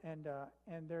 And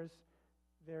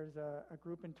there's a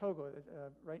group in Togo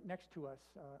right next to us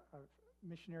of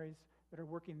missionaries that are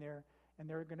working there, and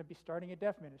they're going to be starting a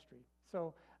deaf ministry.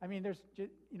 So, I mean, there's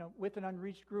just, with an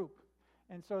unreached group.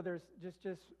 And so there's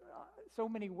just so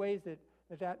many ways that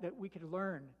we could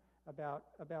learn about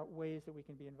ways that we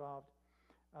can be involved.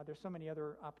 There's so many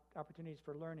other opportunities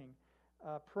for learning.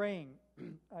 Praying.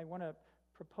 I want to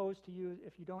propose to you,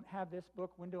 if you don't have this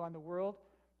book, Window on the World,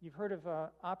 you've heard of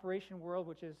Operation World,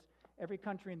 which is every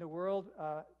country in the world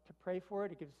to pray for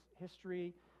it. It gives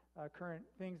history, current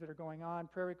things that are going on,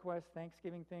 prayer requests,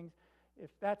 Thanksgiving things. If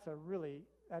that's a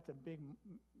big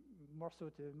morceau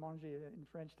to manger in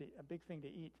French, a big thing to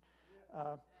eat.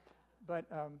 But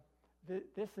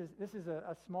this is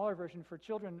a smaller version for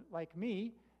children like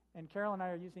me, and Carol and I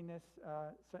are using this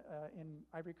in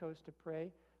Ivory Coast to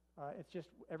pray. It's just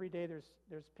every day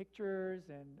there's pictures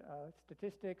and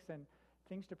statistics and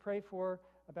things to pray for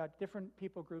about different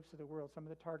people groups of the world, some of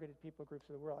the targeted people groups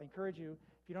of the world. I encourage you,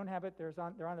 if you don't have it, they're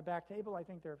on the back table. I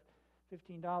think they're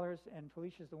 $15, and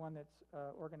Felicia's the one that's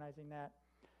organizing that.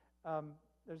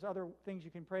 There's other things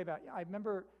you can pray about. I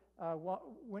remember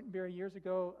Wintonberry years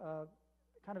ago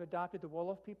kind of adopted the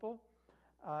Wolof people,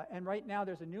 and right now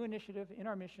there's a new initiative in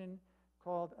our mission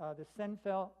called the Sen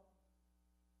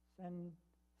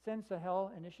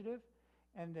Sahel Initiative,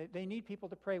 and they need people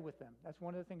to pray with them. That's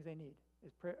one of the things they need,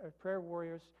 is prayer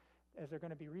warriors, as they're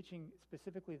going to be reaching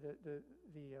specifically the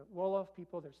Wolof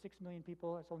people. There's 6 million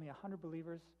people. It's only 100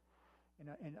 believers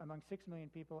in among 6 million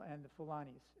people, and the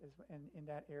Fulanis in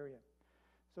that area.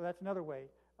 So that's another way.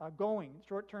 Going,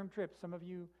 short-term trips. Some of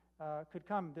you could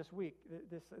come this week,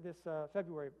 this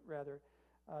February rather.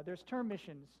 There's term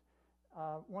missions.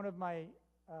 One of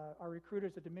our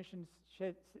recruiters at the missions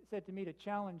said to me to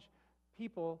challenge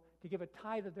people to give a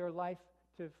tithe of their life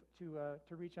to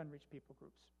reach unreached people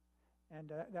groups.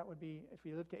 And that would be, if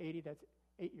you live to 80, that's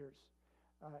 8 years.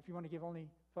 If you want to give only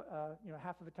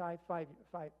half of a tithe,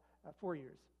 4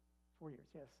 years. 4 years,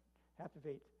 yes, half of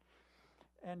 8.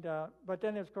 And but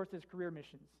then, of course, there's career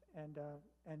missions, and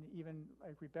even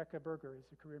like Rebecca Berger is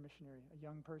a career missionary, a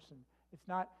young person. It's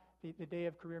not the day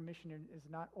of career mission is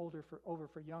not over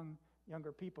for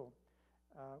younger people.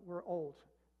 We're old,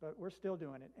 but we're still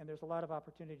doing it, and there's a lot of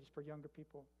opportunities for younger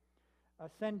people.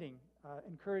 Sending,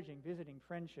 encouraging, visiting,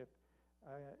 friendship,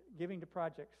 giving to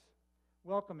projects,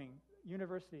 welcoming,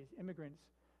 universities, immigrants.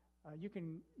 You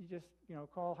just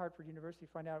call Hartford University,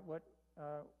 find out what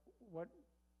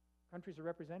countries are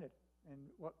represented,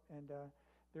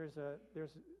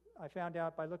 I found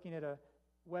out by looking at a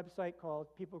website called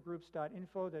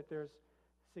peoplegroups.info that there's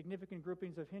significant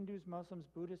groupings of Hindus, Muslims,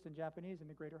 Buddhists, and Japanese in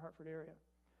the greater Hartford area.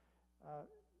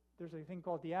 There's a thing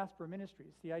called diaspora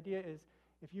ministries. The idea is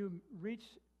if you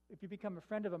become a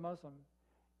friend of a Muslim,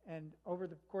 and over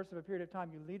the course of a period of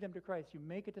time you lead them to Christ, you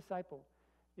make a disciple.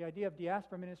 The idea of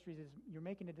diaspora ministries is you're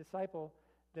making a disciple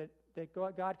that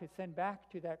God could send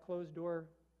back to that closed door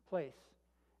place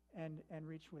and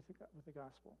reach with the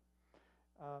gospel.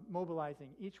 Mobilizing.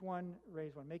 Each one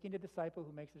raise one. Making a disciple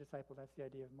who makes a disciple. That's the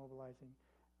idea of mobilizing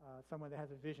someone that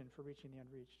has a vision for reaching the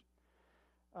unreached.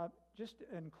 Just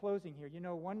in closing here,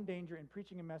 one danger in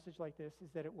preaching a message like this is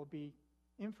that it will be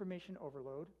information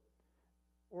overload,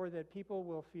 or that people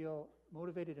will feel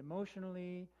motivated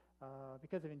emotionally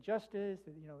because of injustice.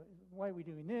 Why are we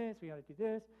doing this? We ought to do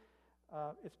this.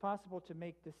 It's possible to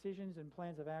make decisions and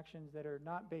plans of actions that are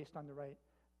not based on the right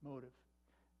motive.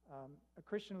 A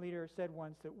Christian leader said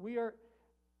once that we are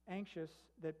anxious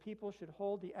that people should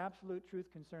hold the absolute truth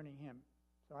concerning him.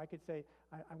 So I could say,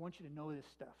 I want you to know this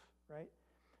stuff, right?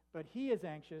 But he is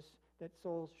anxious that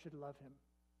souls should love him.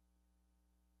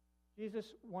 Jesus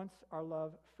wants our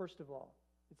love first of all.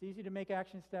 It's easy to make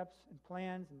action steps and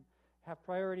plans and have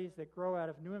priorities that grow out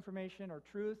of new information or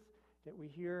truth that we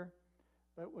hear.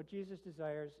 But what Jesus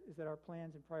desires is that our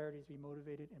plans and priorities be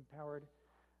motivated, empowered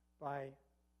by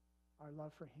our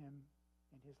love for him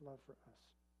and his love for us.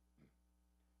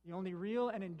 The only real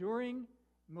and enduring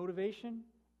motivation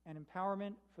and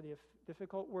empowerment for the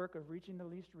difficult work of reaching the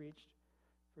least reached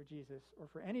for Jesus, or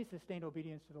for any sustained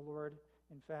obedience to the Lord,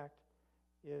 in fact,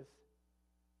 is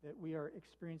that we are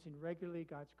experiencing regularly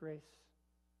God's grace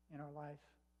in our life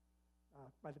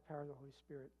by the power of the Holy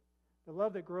Spirit. The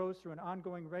love that grows through an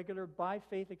ongoing, regular,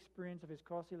 by-faith experience of his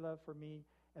costly love for me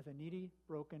as a needy,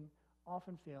 broken,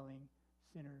 often failing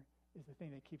sinner is the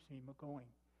thing that keeps me going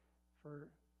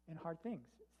in hard things.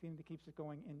 It's the thing that keeps us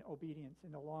going in obedience,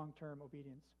 in the long-term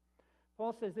obedience.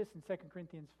 Paul says this in 2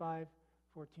 Corinthians 5,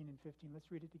 14 and 15.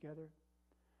 Let's read it together.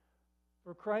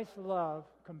 For Christ's love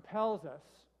compels us,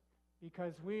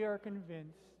 because we are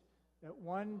convinced that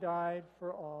one died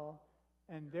for all,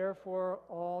 and therefore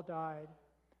all died.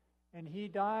 And he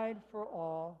died for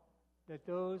all, that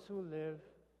those who live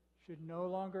should no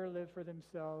longer live for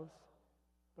themselves,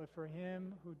 but for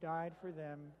him who died for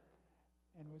them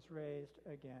and was raised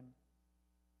again.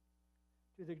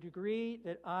 To the degree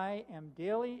that I am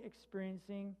daily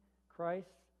experiencing Christ's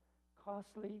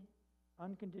costly,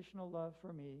 unconditional love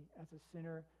for me as a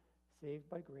sinner saved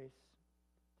by grace,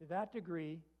 to that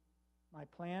degree, my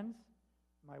plans,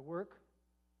 my work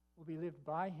will be lived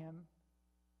by him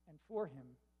and for him,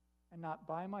 and not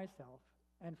by myself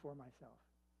and for myself,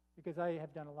 because I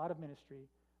have done a lot of ministry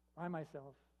by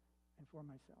myself and for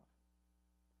myself.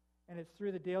 And it's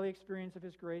through the daily experience of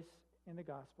his grace in the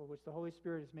gospel, which the Holy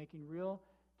Spirit is making real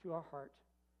to our heart,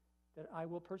 that I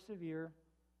will persevere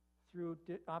through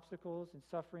obstacles and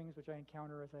sufferings which I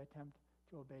encounter as I attempt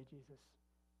to obey Jesus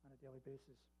on a daily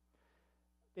basis.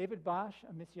 David Bosch,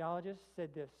 a missiologist, said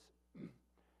this: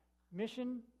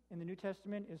 mission in the New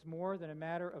Testament is more than a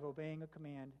matter of obeying a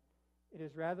command. It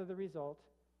is rather the result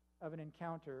of an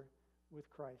encounter with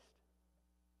Christ.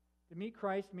 To meet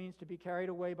Christ means to be carried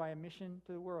away by a mission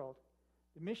to the world.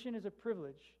 The mission is a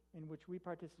privilege in which we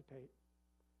participate.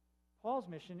 Paul's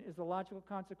mission is the logical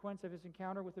consequence of his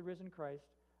encounter with the risen Christ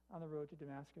on the road to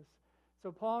Damascus.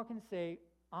 So Paul can say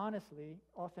honestly,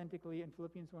 authentically in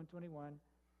Philippians 1:21,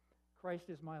 Christ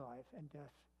is my life and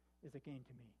death is a gain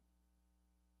to me.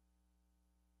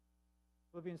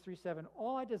 Philippians 3:7,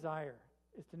 all I desire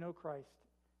is to know Christ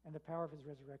and the power of his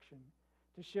resurrection,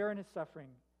 to share in his suffering,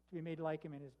 to be made like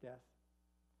him in his death.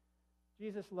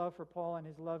 Jesus' love for Paul and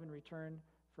his love in return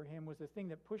for him was the thing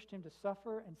that pushed him to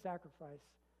suffer and sacrifice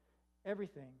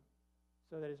everything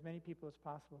so that as many people as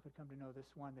possible could come to know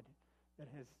this one that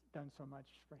has done so much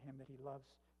for him, that he loves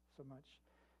so much.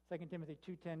 2 Timothy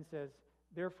 2:10 says,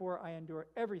 therefore I endure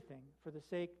everything for the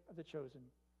sake of the chosen,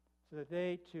 so that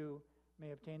they too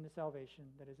may obtain the salvation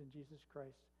that is in Jesus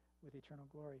Christ with eternal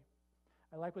glory.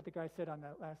 I like what the guy said on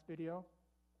that last video.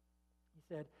 He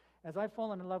said, as I've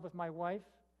fallen in love with my wife,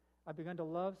 I've begun to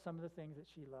love some of the things that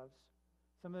she loves.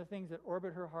 Some of the things that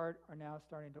orbit her heart are now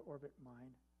starting to orbit mine.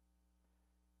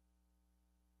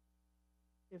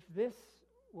 If this,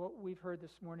 what we've heard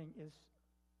this morning, is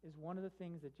one of the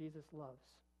things that Jesus loves,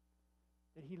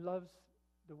 that he loves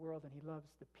the world and he loves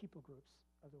the people groups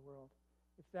of the world,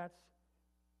 if that's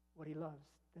what he loves,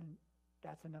 then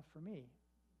that's enough for me.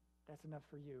 That's enough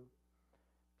for you.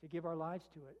 To give our lives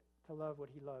to it, to love what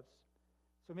he loves.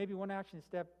 So maybe one action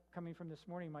step coming from this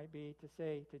morning might be to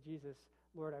say to Jesus,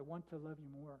 Lord, I want to love you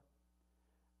more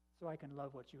so I can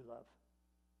love what you love.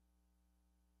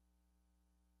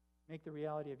 Make the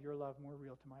reality of your love more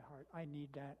real to my heart. I need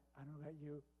that. I don't know about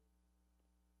you.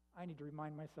 I need to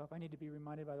remind myself, I need to be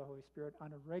reminded by the Holy Spirit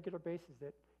on a regular basis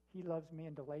that he loves me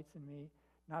and delights in me,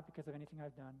 not because of anything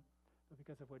I've done, but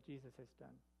because of what Jesus has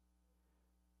done.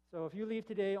 So if you leave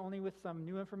today only with some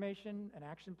new information, an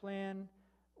action plan,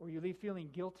 or you leave feeling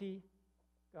guilty,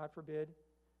 God forbid,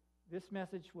 this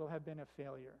message will have been a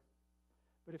failure.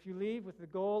 But if you leave with the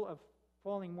goal of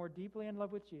falling more deeply in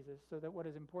love with Jesus so that what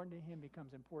is important to him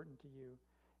becomes important to you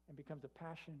and becomes a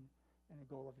passion and a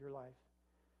goal of your life,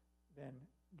 then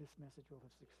this message will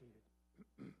have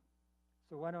succeeded.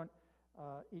 So why don't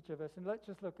each of us, and let's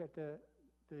just look at the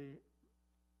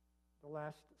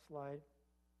last slide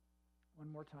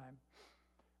one more time.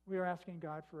 We are asking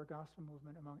God for a gospel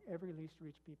movement among every least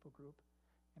reached people group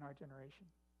in our generation.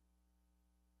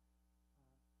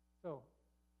 So,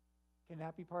 can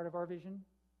that be part of our vision?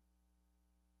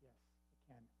 Yes,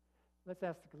 it can. let's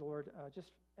ask the Lord,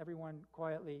 just everyone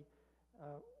quietly,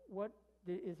 what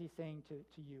is he saying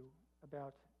to you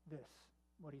about this,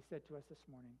 what he said to us this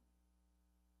morning?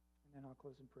 And then I'll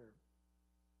close in prayer.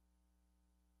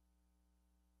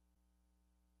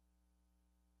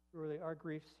 Surely our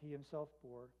griefs he himself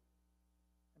bore,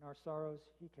 and our sorrows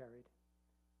he carried.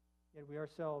 Yet we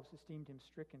ourselves esteemed him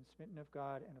stricken, smitten of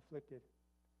God, and afflicted.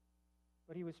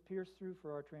 But he was pierced through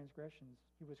for our transgressions.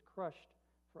 He was crushed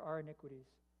for our iniquities.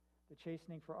 The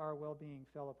chastening for our well-being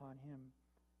fell upon him,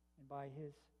 and by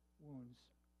his wounds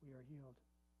we are healed.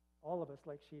 All of us,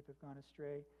 like sheep, have gone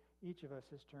astray. Each of us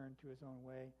has turned to his own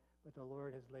way, but the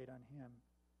Lord has laid on him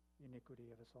the iniquity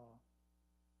of us all.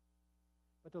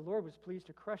 But the Lord was pleased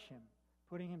to crush him,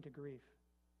 putting him to grief.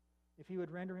 If he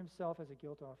would render himself as a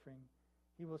guilt offering,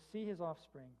 he will see his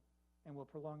offspring and will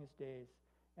prolong his days,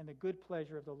 and the good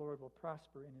pleasure of the Lord will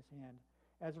prosper in his hand.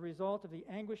 As a result of the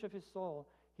anguish of his soul,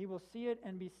 he will see it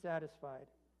and be satisfied.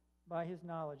 By his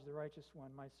knowledge, the righteous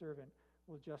one, my servant,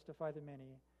 will justify the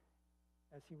many,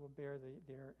 as he will bear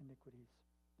their iniquities.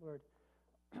 Lord,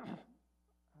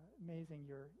 amazing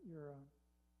your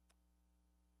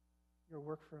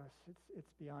work for us.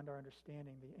 It's beyond our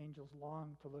understanding. The angels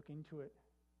long to look into it.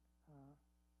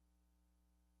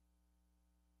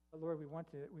 But Lord, we want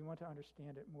to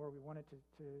understand it more. We want it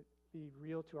to be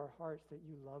real to our hearts that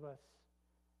you love us,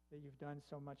 that you've done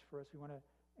so much for us. We want to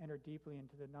enter deeply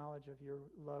into the knowledge of your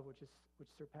love, which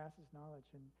surpasses knowledge,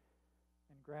 and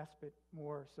grasp it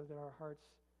more so that our hearts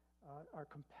are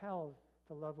compelled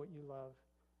to love what you love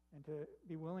and to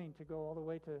be willing to go all the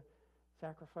way to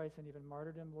sacrifice and even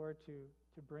martyrdom, Lord,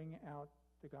 to bring out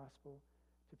the gospel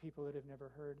to people that have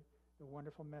never heard the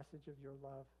wonderful message of your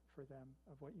love for them,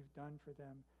 of what you've done for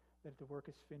them, that the work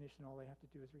is finished and all they have to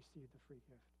do is receive the free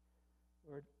gift.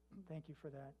 Lord, thank you for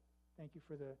that. Thank you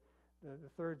for the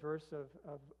third verse of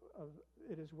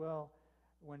it as well.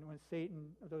 When Satan,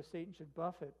 though Satan should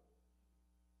buffet,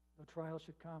 though trials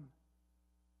should come,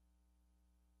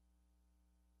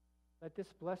 let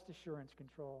this blessed assurance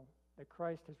control that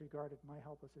Christ has regarded my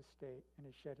helpless estate and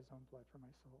has shed his own blood for my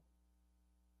soul.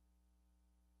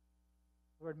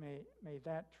 Lord, may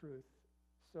that truth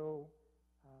so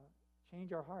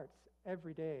change our hearts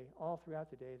every day, all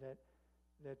throughout the day,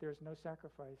 that there's no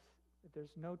sacrifice, that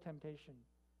there's no temptation,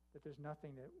 that there's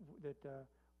nothing that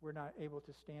we're not able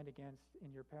to stand against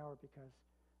in your power, because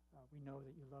we know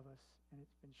that you love us, and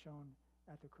it's been shown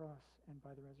at the cross and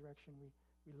by the resurrection.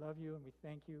 We love you and we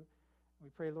thank you. We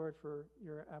pray, Lord, for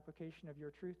your application of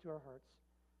your truth to our hearts.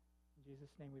 In Jesus'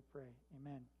 name we pray.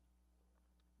 Amen.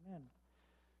 Amen.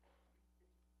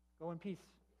 Go in peace.